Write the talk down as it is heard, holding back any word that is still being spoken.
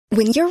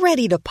When you're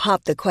ready to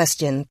pop the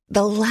question,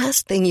 the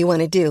last thing you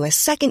want to do is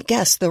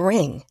second-guess the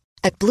ring.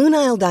 At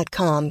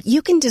BlueNile.com,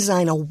 you can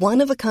design a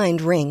one-of-a-kind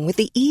ring with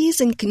the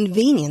ease and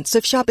convenience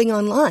of shopping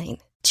online.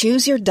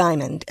 Choose your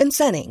diamond and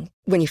setting.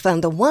 When you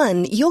find the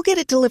one, you'll get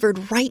it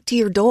delivered right to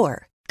your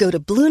door. Go to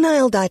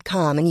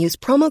BlueNile.com and use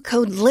promo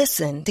code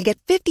LISTEN to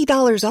get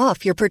 $50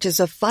 off your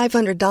purchase of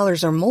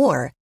 $500 or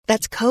more.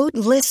 That's code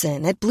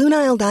LISTEN at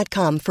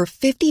BlueNile.com for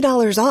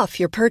 $50 off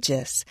your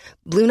purchase.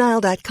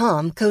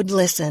 BlueNile.com, code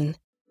LISTEN.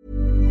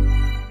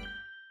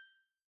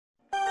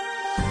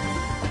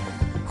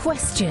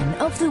 Question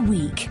of the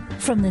Week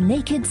from the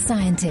Naked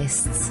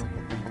Scientists.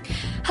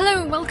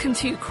 Hello and welcome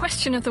to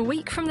Question of the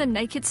Week from the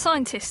Naked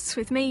Scientists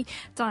with me,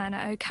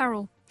 Diana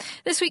O'Carroll.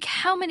 This week,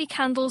 how many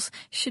candles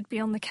should be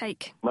on the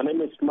cake? My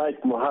name is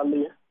Mike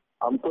Mohali.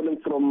 I'm calling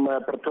from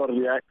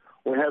Pretoria.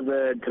 We have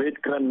a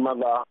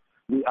great-grandmother.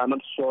 We are not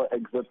sure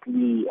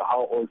exactly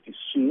how old is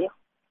she.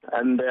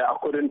 And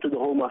according to the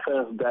Home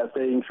Affairs, they are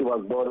saying she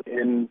was born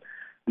in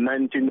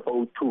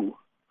 1902.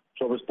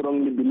 So we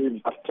strongly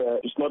believe that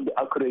it's not the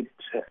accurate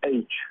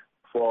age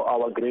for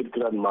our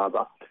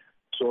great-grandmother.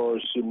 So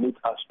she needs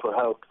us to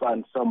help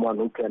find someone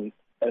who can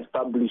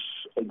establish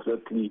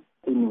exactly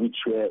in which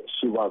way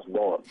she was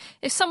born.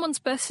 If someone's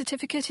birth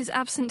certificate is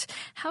absent,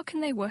 how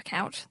can they work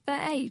out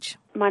their age?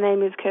 My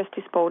name is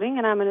Kirsty Spalding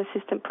and I'm an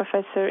assistant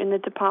professor in the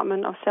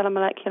Department of Cell and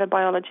Molecular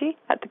Biology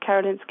at the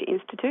Karolinska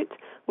Institute,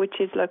 which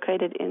is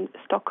located in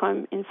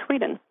Stockholm in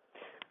Sweden.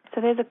 So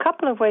there's a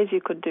couple of ways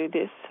you could do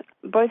this,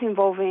 both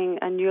involving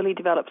a newly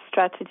developed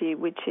strategy,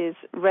 which is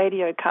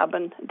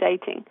radiocarbon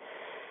dating.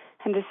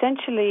 And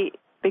essentially,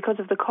 because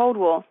of the Cold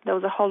War, there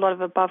was a whole lot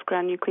of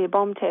above-ground nuclear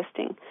bomb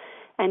testing.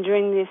 And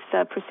during this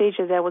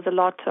procedure, there was a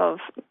lot of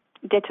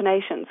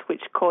detonations,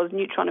 which caused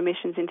neutron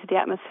emissions into the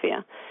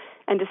atmosphere.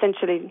 And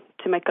essentially,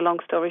 to make a long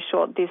story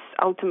short, this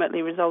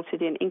ultimately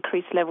resulted in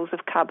increased levels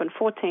of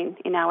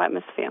carbon-14 in our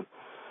atmosphere.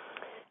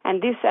 And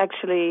this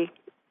actually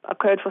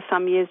occurred for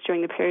some years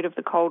during the period of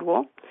the Cold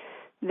War.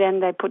 Then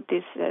they put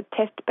this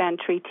test ban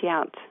treaty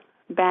out,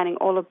 banning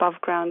all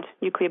above-ground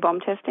nuclear bomb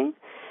testing.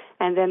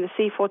 And then the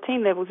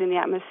C14 levels in the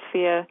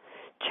atmosphere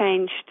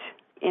changed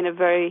in a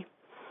very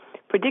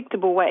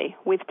predictable way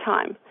with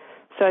time,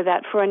 so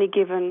that for any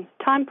given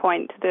time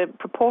point, the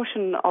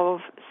proportion of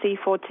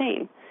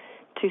C14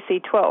 to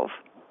C12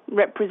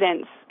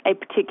 represents a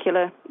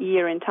particular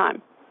year in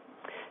time.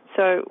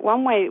 So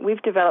one way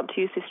we've developed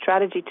to use this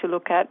strategy to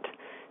look at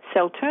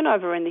cell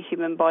turnover in the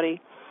human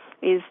body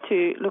is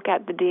to look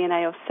at the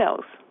DNA of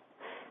cells.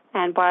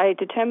 And by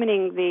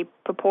determining the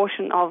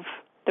proportion of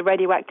the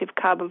radioactive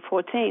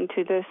carbon-14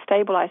 to the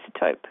stable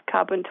isotope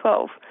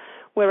carbon-12,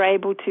 we're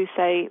able to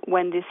say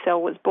when this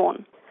cell was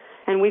born.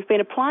 And we've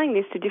been applying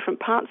this to different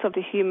parts of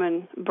the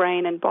human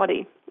brain and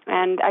body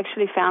and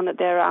actually found that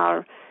there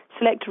are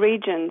select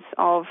regions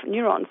of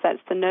neurons, that's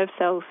the nerve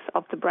cells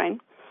of the brain,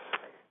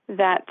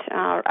 that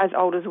are as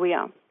old as we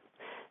are.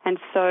 And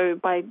so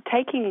by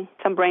taking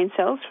some brain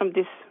cells from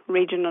this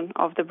region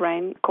of the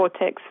brain,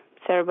 cortex,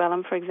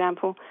 cerebellum, for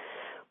example,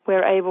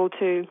 we're able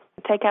to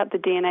take out the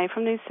DNA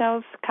from these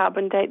cells,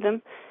 carbon date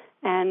them,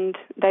 and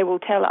they will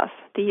tell us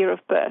the year of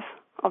birth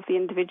of the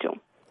individual.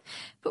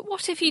 But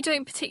what if you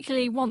don't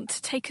particularly want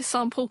to take a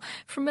sample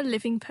from a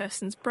living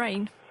person's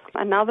brain?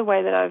 Another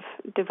way that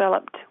I've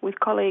developed with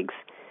colleagues,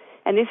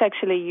 and this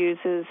actually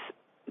uses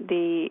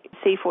the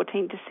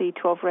C14 to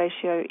C12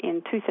 ratio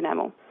in tooth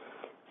enamel.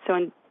 So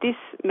in this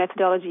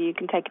methodology, you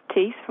can take a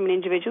teeth from an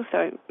individual,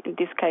 so in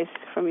this case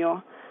from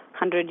your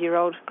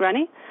 100-year-old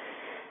granny,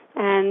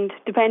 and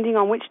depending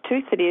on which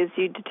tooth it is,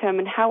 you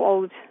determine how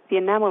old the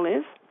enamel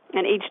is,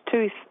 and each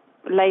tooth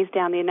lays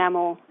down the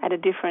enamel at a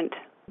different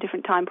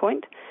time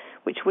point,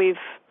 which we've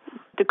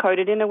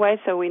decoded in a way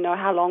so we know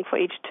how long for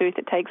each tooth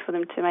it takes for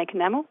them to make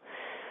enamel.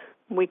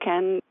 We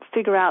can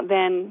figure out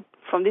then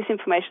from this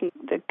information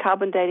the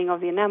carbon dating of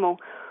the enamel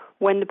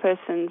when the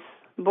person's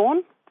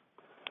born,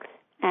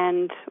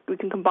 and we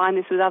can combine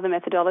this with other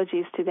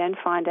methodologies to then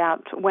find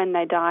out when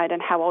they died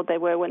and how old they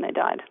were when they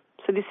died.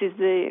 So this is,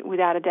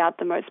 without a doubt,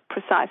 the most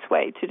precise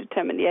way to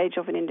determine the age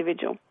of an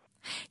individual.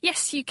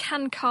 Yes, you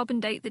can carbon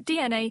date the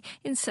DNA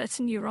in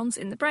certain neurons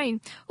in the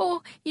brain,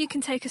 or you can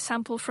take a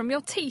sample from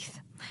your teeth.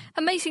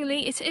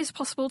 Amazingly, it is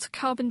possible to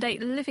carbon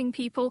date living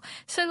people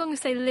so long as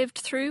they lived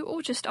through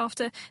or just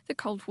after the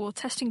Cold War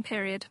testing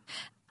period.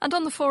 And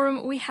on the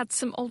forum, we had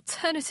some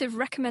alternative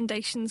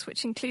recommendations,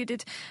 which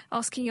included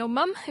asking your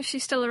mum if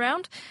she's still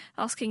around,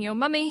 asking your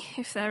mummy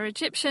if they're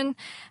Egyptian,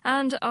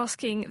 and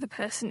asking the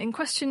person in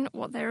question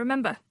what they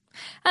remember.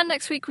 And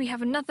next week, we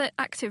have another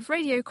active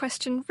radio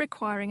question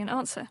requiring an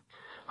answer.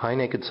 Hi,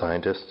 Naked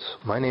Scientists.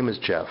 My name is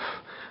Jeff.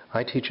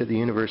 I teach at the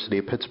University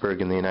of Pittsburgh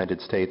in the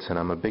United States, and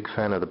I'm a big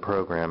fan of the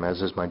program,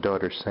 as is my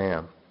daughter,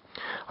 Sam.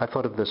 I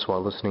thought of this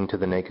while listening to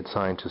the Naked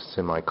Scientists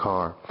in my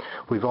car.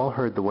 We've all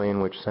heard the way in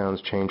which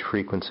sounds change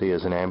frequency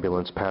as an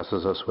ambulance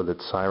passes us with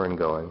its siren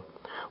going.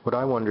 What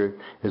I wonder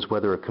is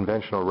whether a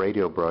conventional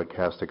radio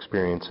broadcast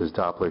experiences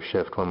Doppler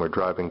shift when we're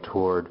driving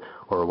toward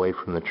or away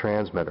from the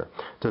transmitter.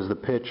 Does the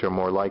pitch, or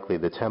more likely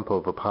the tempo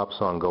of a pop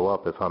song, go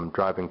up if I'm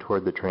driving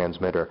toward the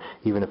transmitter,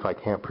 even if I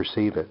can't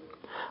perceive it?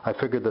 I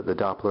figured that the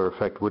Doppler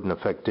effect wouldn't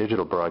affect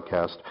digital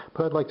broadcast,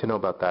 but I'd like to know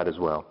about that as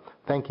well.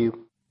 Thank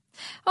you.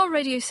 Are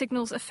radio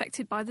signals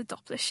affected by the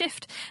Doppler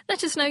shift?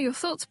 Let us know your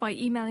thoughts by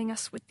emailing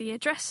us with the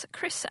address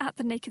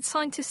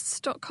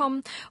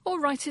chris@thenakedscientists.com or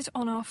write it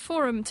on our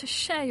forum to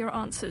share your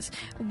answers.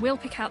 We'll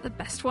pick out the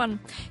best one.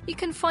 You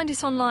can find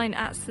it online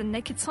at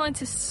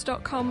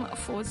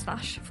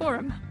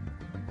thenakedscientists.com/forum.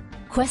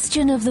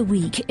 Question of the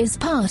Week is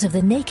part of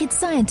the Naked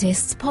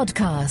Scientists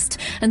podcast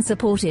and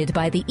supported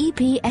by the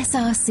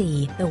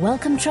EPSRC, the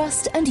Wellcome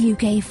Trust and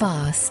UK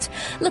Fast.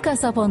 Look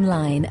us up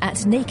online at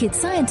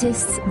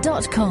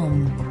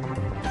nakedscientists.com.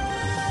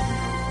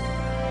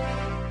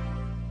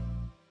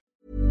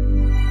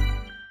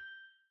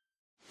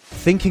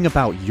 Thinking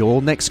about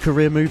your next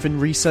career move in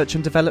research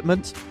and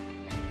development?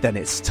 Then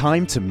it's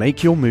time to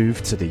make your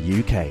move to the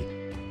UK.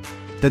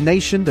 The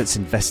nation that's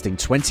investing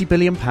 £20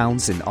 billion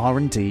in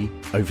R&D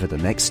over the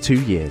next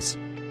 2 years.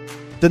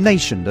 The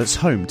nation that's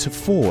home to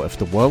 4 of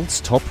the world's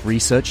top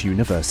research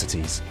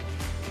universities.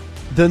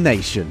 The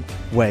nation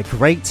where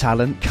great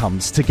talent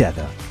comes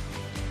together.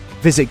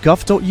 Visit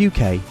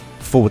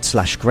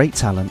gov.uk/great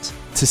talent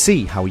to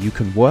see how you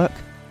can work,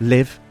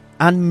 live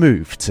and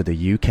move to the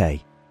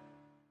UK.